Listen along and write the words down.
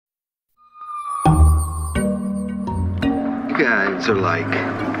guys are like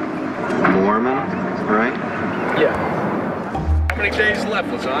Mormon, right? Yeah. How many days left,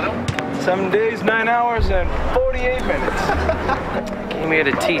 Lozano? 7 days, 9 hours, and 48 minutes. Came here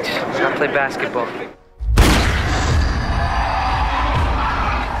to teach, not play basketball.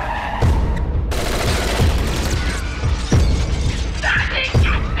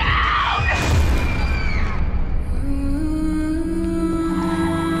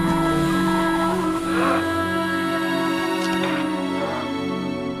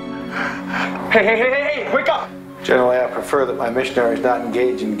 Hey, wake up! Generally, I prefer that my missionaries not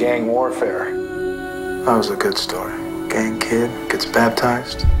engage in gang warfare. That was a good story. Gang kid gets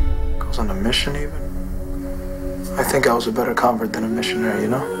baptized, goes on a mission even. I think I was a better convert than a missionary, you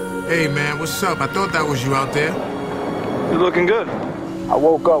know? Hey, man, what's up? I thought that was you out there. You're looking good. I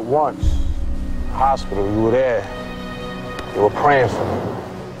woke up once. Hospital, you were there. You were praying for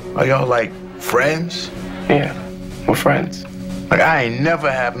me. Are y'all like friends? Yeah, we're friends. Like, I ain't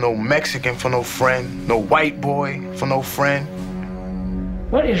never have no Mexican for no friend, no white boy for no friend.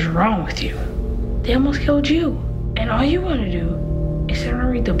 What is wrong with you? They almost killed you. And all you want to do is sit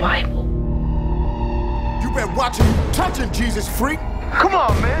and read the Bible. You been watching you touching, Jesus freak. Come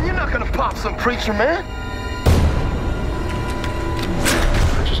on, man. You're not gonna pop some preacher, man.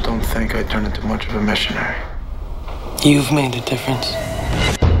 I just don't think I turned into much of a missionary. You've made a difference.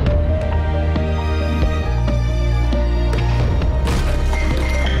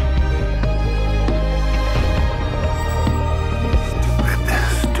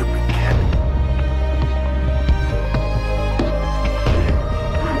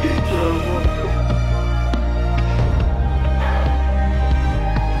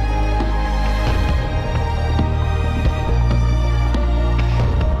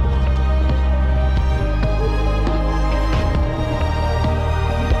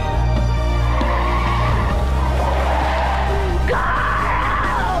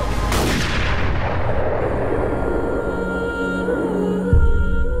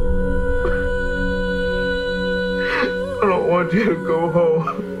 I don't want you to go home.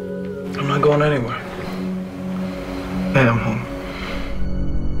 I'm not going anywhere. Hey, I'm home.